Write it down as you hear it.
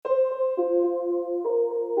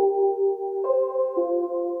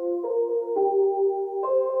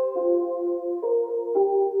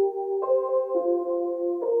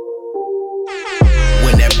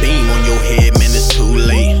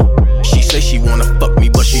wanna fuck me,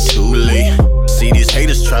 but she too late. See these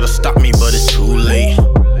haters try to stop me, but it's too late.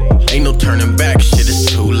 Ain't no turning back, shit, it's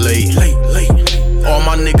too late. All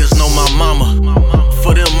my niggas know my mama.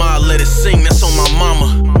 For them, I let it sing, that's on my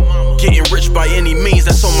mama. Getting rich by any means,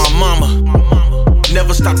 that's on my mama.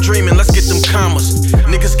 Never stop dreaming, let's get them commas.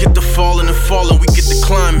 Niggas get the falling and falling, we get the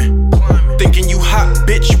climbing. Thinking you hot,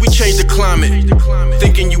 bitch, we change the climate.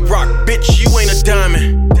 Thinking you rock, bitch, you ain't a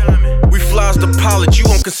diamond. We flies the pilot, you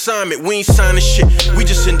on consignment. We ain't signing shit, we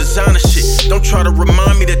just in designer shit. Don't try to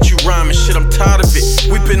remind me that you rhyming shit, I'm tired of it.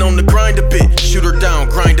 We been on the grind a bit, shoot her down,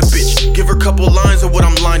 grind a bitch. Give her couple lines of what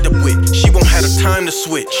I'm lined up with. She won't have the time to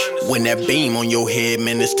switch. When that beam on your head,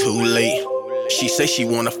 man, it's too late. She say she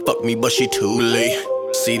wanna fuck me, but she too late.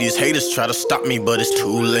 See these haters try to stop me, but it's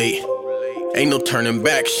too late. Ain't no turning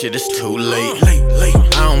back, shit, it's too late.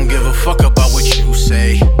 I don't give a fuck about what you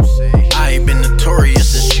say. I ain't been notorious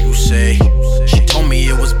since you say. She told me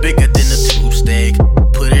it was bigger than a tube steak.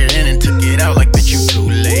 Put it in and took it out like, bitch, you too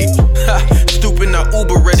late. Stupid, now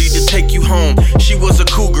Uber ready to take you home. She was a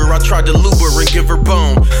cougar, I tried to lube her and give her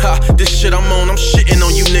bone. This shit I'm on, I'm shitting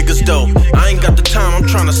on you niggas though. I ain't got the time, I'm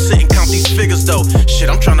trying to sit and count these figures though. Shit,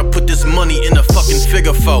 I'm trying to put this money in a fucking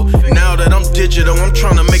figure four. Now that I'm digital, I'm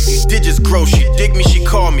trying to make these digits grow. She dig me, she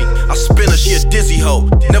call me, I spin her, she a dizzy hoe.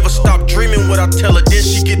 Never stop dreaming what I tell her, then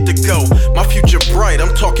she get to go. My future bright,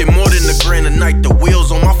 I'm talking more than a grand a night. The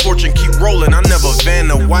wheels on my fortune keep rolling, I never van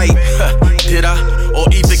the white. Did I? Or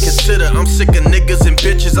even consider? I'm sick of niggas and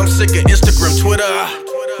bitches, I'm sick of Instagram, Twitter.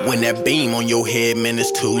 When that beam on your head, man,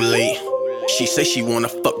 it's too late. She say she wanna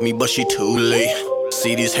fuck me, but she too late.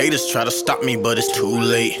 See these haters try to stop me, but it's too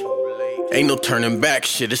late. Ain't no turning back,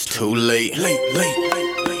 shit, it's too late.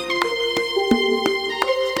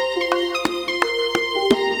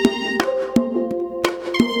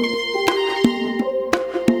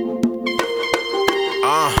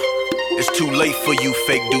 It's too late for you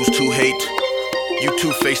fake dudes to hate. You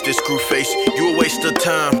two-faced, this screw face. You a waste of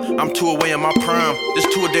time, I'm too away in my prime. This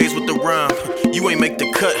 2 days with the rhyme. You ain't make the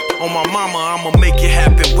cut. On my mama, I'ma make it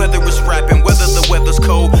happen. Whether it's rapping, whether the weather's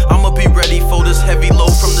cold, I'ma be ready for this heavy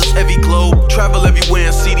load from this heavy globe. Travel everywhere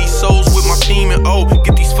and see these souls with my team and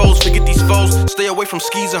get these foes, forget these foes. Stay away from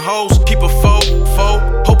skis and hoes. Keep a foe.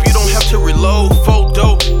 Hope you don't have to reload.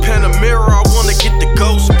 Photo, Panamera, I wanna get the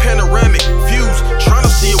ghost. Panoramic views, trying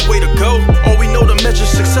to see a way to go. All we know to measure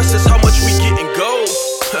success is how much we get and go.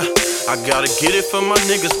 I gotta get it for my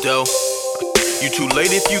niggas though. You too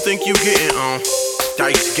late if you think you getting on.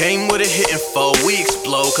 Dice game with a hitting foe. We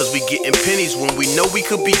explode cause we getting pennies when we know we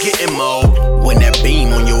could be getting more. When that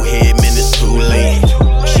beam on your head, man, it's too late.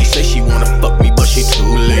 She say she wanna fuck me, but she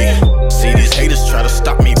too late. See these haters try to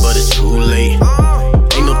stop me, but it's too late.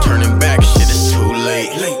 Ain't no turning back, shit, it's too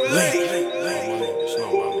late.